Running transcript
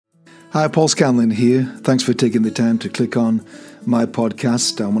Hi, Paul Scanlon here. Thanks for taking the time to click on my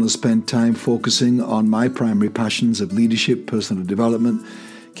podcast. I want to spend time focusing on my primary passions of leadership, personal development,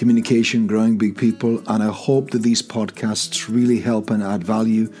 communication, growing big people, and I hope that these podcasts really help and add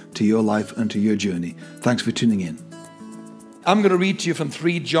value to your life and to your journey. Thanks for tuning in. I'm going to read to you from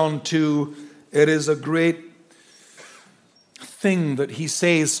 3 John 2. It is a great thing that he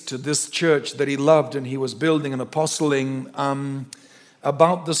says to this church that he loved and he was building and apostling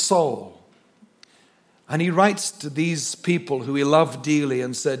about the soul. And he writes to these people who he loved dearly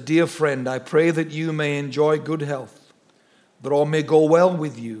and said, "Dear friend, I pray that you may enjoy good health, that all may go well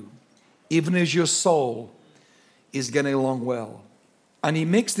with you, even as your soul is getting along well." And he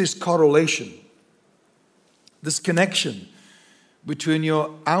makes this correlation, this connection between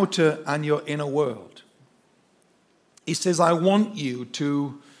your outer and your inner world. He says, I want you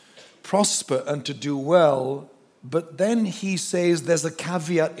to prosper and to do well. But then he says there's a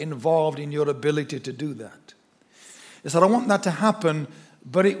caveat involved in your ability to do that. He said, I want that to happen,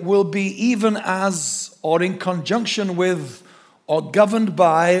 but it will be even as, or in conjunction with, or governed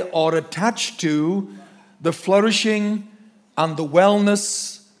by, or attached to the flourishing and the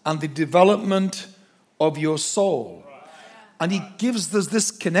wellness and the development of your soul. And he gives us this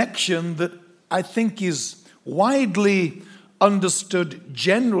connection that I think is widely understood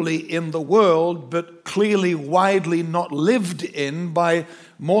generally in the world, but clearly widely not lived in by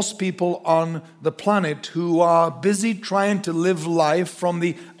most people on the planet who are busy trying to live life from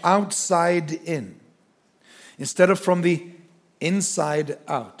the outside in instead of from the inside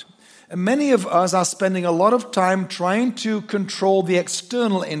out. And many of us are spending a lot of time trying to control the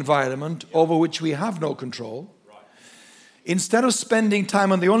external environment over which we have no control, instead of spending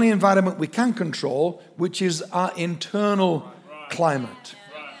time on the only environment we can control, which is our internal climate.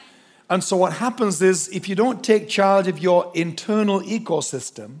 And so what happens is, if you don't take charge of your internal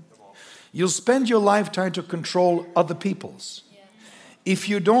ecosystem, you'll spend your life trying to control other people's. If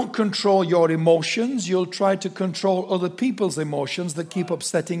you don't control your emotions, you'll try to control other people's emotions that keep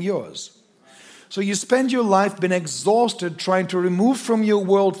upsetting yours. So you spend your life being exhausted trying to remove from your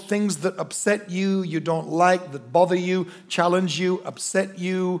world things that upset you, you don't like, that bother you, challenge you, upset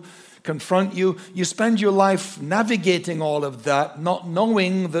you, confront you. You spend your life navigating all of that, not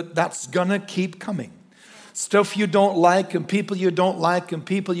knowing that that's gonna keep coming. Stuff you don't like and people you don't like and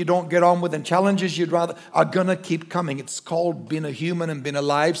people you don't get on with and challenges you'd rather are gonna keep coming. It's called being a human and being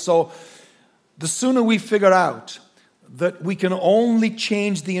alive. So the sooner we figure out that we can only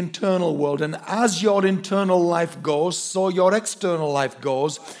change the internal world, and as your internal life goes, so your external life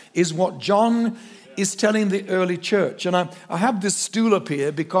goes, is what John is telling the early church. And I have this stool up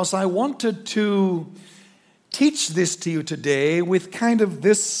here because I wanted to teach this to you today with kind of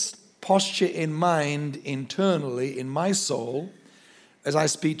this posture in mind internally in my soul as I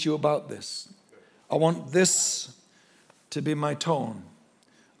speak to you about this. I want this to be my tone.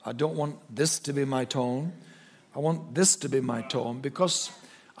 I don't want this to be my tone. I want this to be my tone because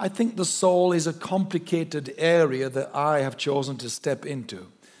I think the soul is a complicated area that I have chosen to step into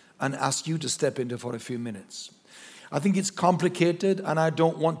and ask you to step into for a few minutes. I think it's complicated and I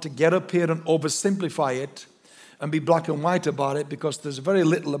don't want to get up here and oversimplify it and be black and white about it because there's very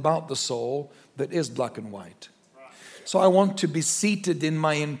little about the soul that is black and white. So I want to be seated in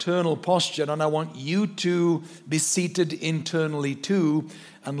my internal posture and I want you to be seated internally too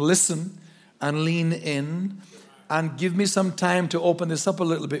and listen and lean in and give me some time to open this up a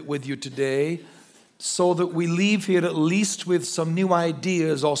little bit with you today so that we leave here at least with some new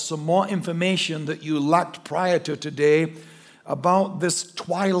ideas or some more information that you lacked prior to today about this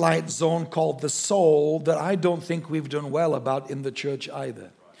twilight zone called the soul that I don't think we've done well about in the church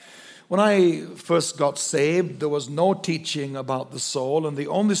either. When I first got saved, there was no teaching about the soul, and the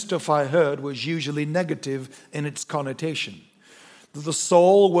only stuff I heard was usually negative in its connotation. The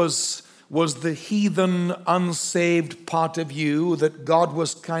soul was the heathen, unsaved part of you that God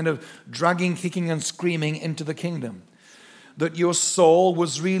was kind of dragging, kicking, and screaming into the kingdom. That your soul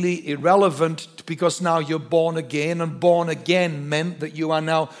was really irrelevant because now you're born again, and born again meant that you are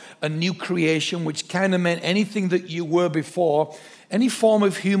now a new creation, which kind of meant anything that you were before, any form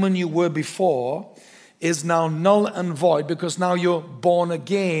of human you were before, is now null and void because now you're born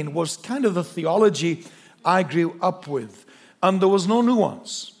again, was kind of the theology I grew up with. And there was no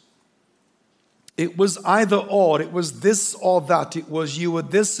nuance. It was either or. It was this or that. It was you were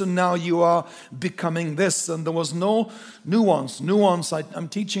this and now you are becoming this. And there was no nuance. I'm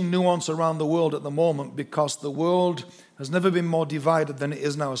teaching nuance around the world at the moment because the world has never been more divided than it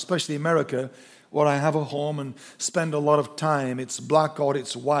is now, especially America, or I have a home and spend a lot of time. It's black or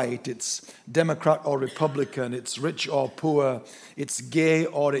it's white. It's Democrat or Republican. It's rich or poor. It's gay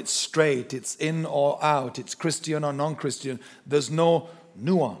or it's straight. It's in or out. It's Christian or non-Christian. There's no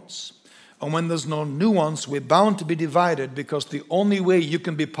nuance. And when there's no nuance, we're bound to be divided, because the only way you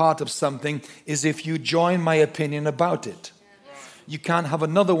can be part of something is if you join my opinion about it. You can't have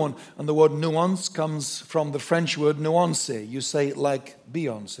another one. And the word nuance comes from the French word nuance. You say it like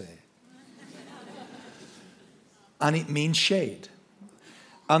Beyonce. And it means shade.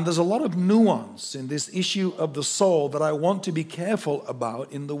 And there's a lot of nuance in this issue of the soul that I want to be careful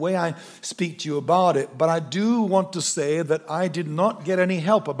about in the way I speak to you about it. But I do want to say that I did not get any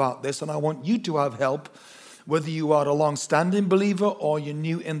help about this, and I want you to have help. Whether you are a long-standing believer or you're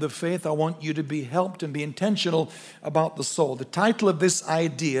new in the faith, I want you to be helped and be intentional about the soul. The title of this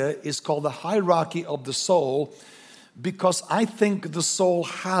idea is called The Hierarchy of the Soul, because I think the soul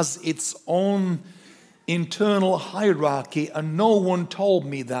has its own internal hierarchy, and no one told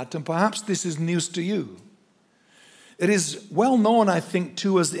me that, and perhaps this is news to you. It is well known, I think,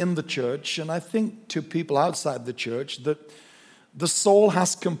 to us in the church, and I think to people outside the church, that the soul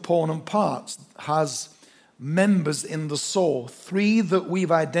has component parts, has members in the soul, 3 that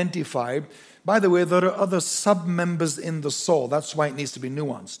we've identified. By the way, there are other sub-members in the soul. That's why it needs to be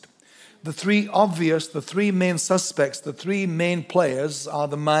nuanced. The 3 obvious, the 3 main suspects, the 3 main players are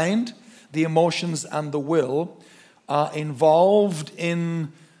the mind, the emotions, and the will, are involved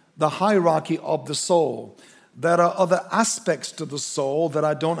in the hierarchy of the soul. There are other aspects to the soul that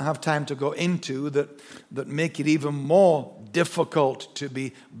I don't have time to go into that make it even more difficult to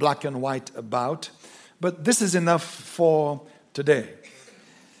be black and white about. But this is enough for today.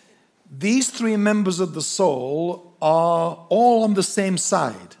 These 3 members of the soul are all on the same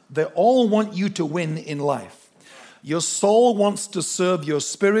side. They all want you to win in life. Your soul wants to serve your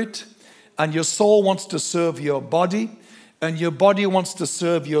spirit, and your soul wants to serve your body, and your body wants to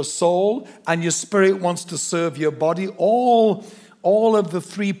serve your soul, and your spirit wants to serve your body. All of the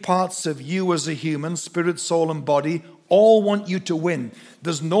 3 parts of you as a human, spirit, soul, and body, all want you to win.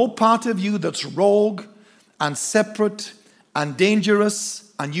 There's no part of you that's rogue and separate and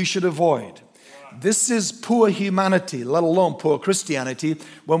dangerous and you should avoid. This is poor humanity, let alone poor Christianity,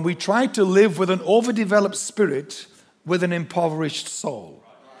 when we try to live with an overdeveloped spirit with an impoverished soul.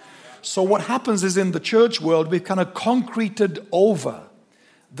 So what happens is, in the church world, we've kind of concreted over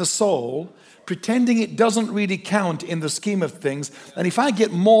the soul, pretending it doesn't really count in the scheme of things. And if I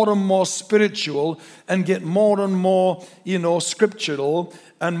get more and more spiritual and get more and more, scriptural,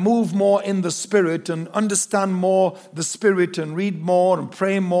 and move more in the spirit and understand more the spirit and read more and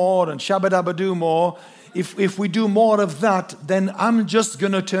pray more and shabba-dabba-do more, if we do more of that, then I'm just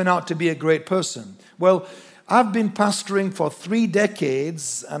going to turn out to be a great person. Well, I've been pastoring for 3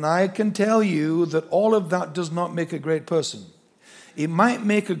 decades, and I can tell you that all of that does not make a great person. It might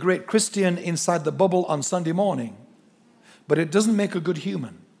make a great Christian inside the bubble on Sunday morning, but it doesn't make a good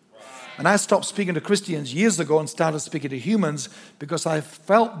human. And I stopped speaking to Christians years ago and started speaking to humans, because I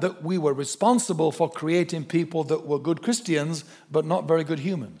felt that we were responsible for creating people that were good Christians, but not very good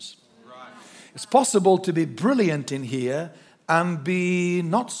humans. It's possible to be brilliant in here and be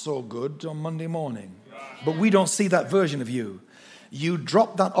not so good on Monday morning. But we don't see that version of you. You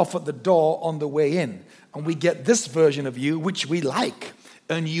drop that off at the door on the way in. And we get this version of you, which we like.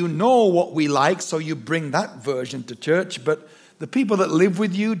 And you know what we like, so you bring that version to church. But the people that live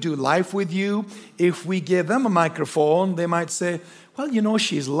with you, do life with you, if we give them a microphone, they might say, well,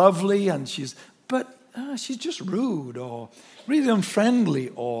 she's lovely, and she's just rude, or really unfriendly,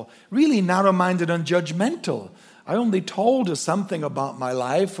 or really narrow-minded and judgmental. I only told her something about my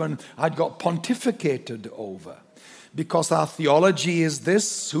life, and I got pontificated over. Because our theology is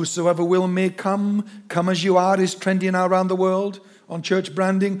this: whosoever will may come as you are is trendy now around the world on church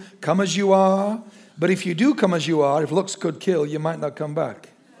branding. Come as you are. But if you do come as you are, if looks could kill, you might not come back.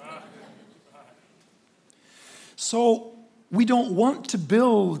 So we don't want to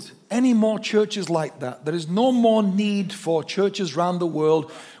build any more churches like that. There is no more need for churches around the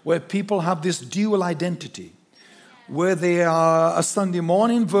world where people have this dual identity, where they are a Sunday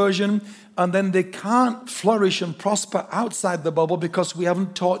morning version, and then they can't flourish and prosper outside the bubble because we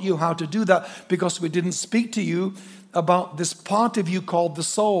haven't taught you how to do that, because we didn't speak to you about this part of you called the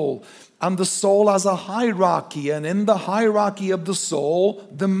soul. And the soul has a hierarchy, and in the hierarchy of the soul,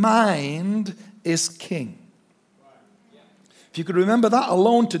 the mind is king. If you could remember that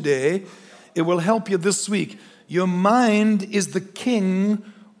alone today, it will help you this week. Your mind is the king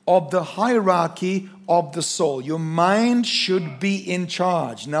of the hierarchy of the soul. Your mind should be in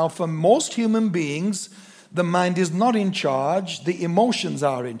charge. Now, for most human beings, the mind is not in charge. The emotions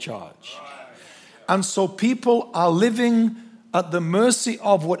are in charge. And so people are living at the mercy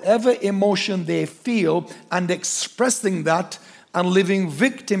of whatever emotion they feel and expressing that and living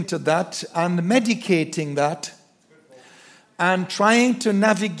victim to that and medicating that and trying to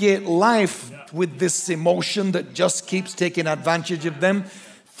navigate life with this emotion that just keeps taking advantage of them,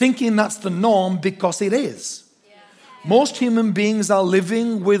 thinking that's the norm because it is. Most human beings are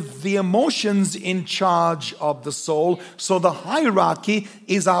living with the emotions in charge of the soul, so the hierarchy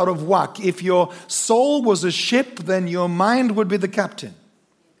is out of whack. If your soul was a ship, then your mind would be the captain.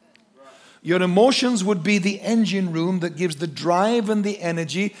 Your emotions would be the engine room that gives the drive and the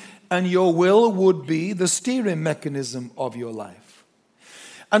energy, and your will would be the steering mechanism of your life.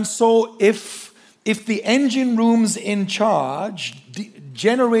 And so if the engine room's in charge,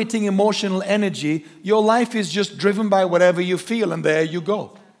 generating emotional energy, your life is just driven by whatever you feel, and there you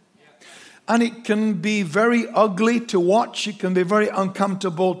go. And it can be very ugly to watch. It can be very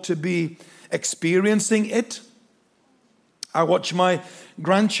uncomfortable to be experiencing it. I watch my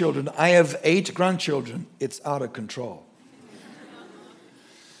grandchildren. I have 8 grandchildren. It's out of control.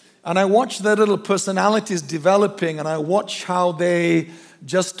 And I watch their little personalities developing, and I watch how they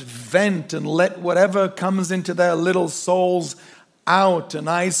just vent and let whatever comes into their little souls out. And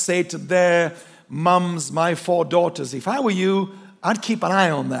I say to their mums, my 4 daughters, if I were you, I'd keep an eye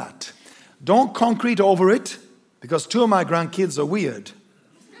on that. Don't concrete over it, because 2 of my grandkids are weird.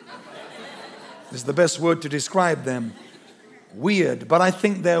 It's the best word to describe them. Weird. But I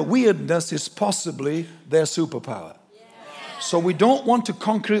think their weirdness is possibly their superpower. So we don't want to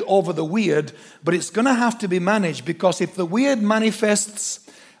concrete over the weird, but it's going to have to be managed, because if the weird manifests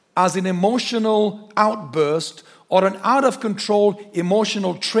as an emotional outburst or an out-of-control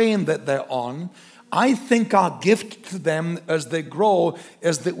emotional train that they're on, I think our gift to them as they grow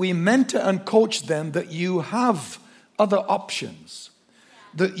is that we mentor and coach them that you have other options,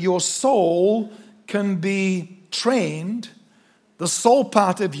 that your soul can be trained. The soul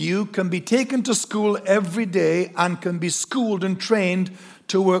part of you can be taken to school every day and can be schooled and trained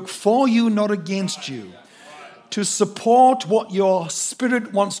to work for you, not against you, to support what your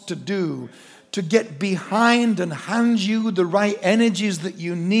spirit wants to do, to get behind and hand you the right energies that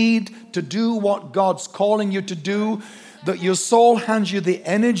you need to do what God's calling you to do, that your soul hands you the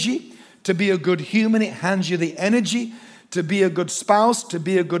energy to be a good human. It hands you the energy to be a good spouse, to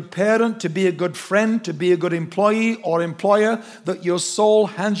be a good parent, to be a good friend, to be a good employee or employer, that your soul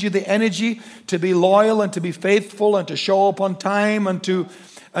hands you the energy to be loyal and to be faithful and to show up on time and to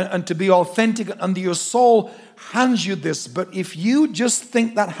be authentic. And your soul hands you this. But if you just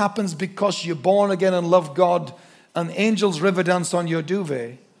think that happens because you're born again and love God and angels river dance on your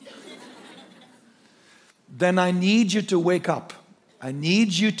duvet, then I need you to wake up. I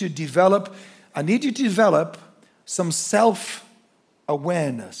need you to develop some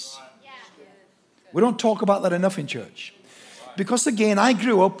self-awareness. We don't talk about that enough in church. Because again, I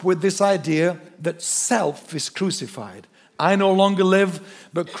grew up with this idea that self is crucified. I no longer live,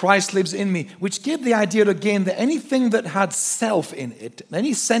 but Christ lives in me, which gave the idea again that anything that had self in it,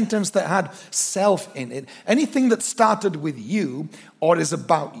 any sentence that had self in it, anything that started with you or is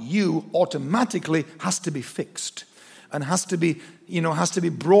about you automatically has to be fixed and has to be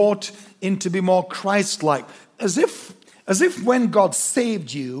brought in to be more Christ-like. As if when God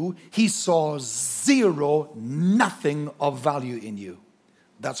saved you, he saw nothing of value in you.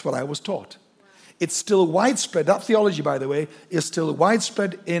 That's what I was taught. It's still widespread. That theology, by the way, is still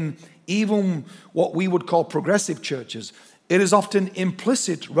widespread in even what we would call progressive churches. It is often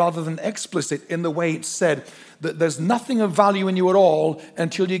implicit rather than explicit in the way it's said that there's nothing of value in you at all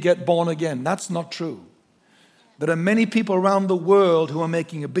until you get born again. That's not true. There are many people around the world who are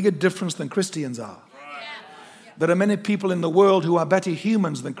making a bigger difference than Christians are. There are many people in the world who are better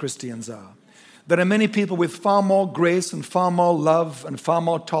humans than Christians are. There are many people with far more grace and far more love and far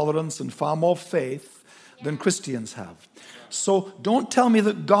more tolerance and far more faith than Christians have. So don't tell me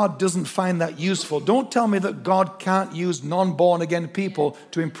that God doesn't find that useful. Don't tell me that God can't use non-born again people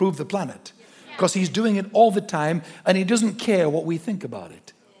to improve the planet, because he's doing it all the time and he doesn't care what we think about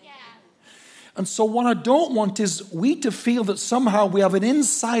it. And so what I don't want is we to feel that somehow we have an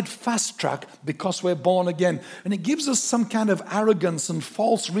inside fast track because we're born again. And it gives us some kind of arrogance and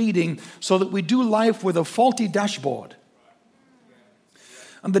false reading so that we do life with a faulty dashboard.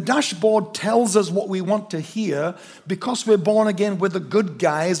 And the dashboard tells us what we want to hear because we're born again, we're the good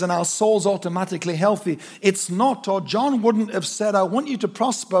guys and our soul's automatically healthy. It's not, or John wouldn't have said, I want you to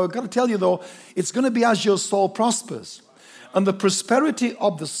prosper. I've got to tell you though, it's going to be as your soul prospers. And the prosperity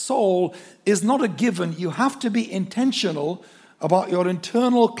of the soul is not a given. You have to be intentional about your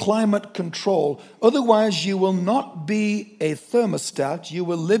internal climate control. Otherwise, you will not be a thermostat. You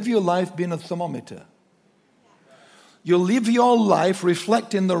will live your life being a thermometer. You'll live your life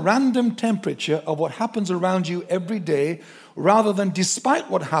reflecting the random temperature of what happens around you every day, rather than,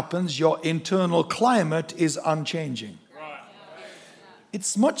 despite what happens, your internal climate is unchanging.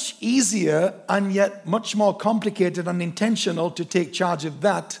 It's much easier and yet much more complicated and intentional to take charge of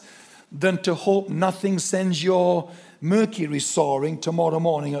that than to hope nothing sends your mercury soaring tomorrow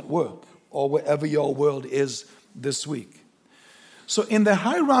morning at work or wherever your world is this week. So in the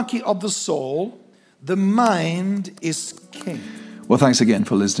hierarchy of the soul, the mind is king. Well, thanks again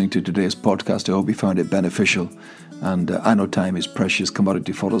for listening to today's podcast. I hope you found it beneficial. And I know time is precious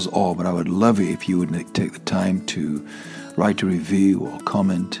commodity for us all, but I would love it if you would take the time to write a review or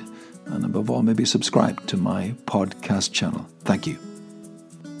comment, and above all, maybe subscribe to my podcast channel. Thank you.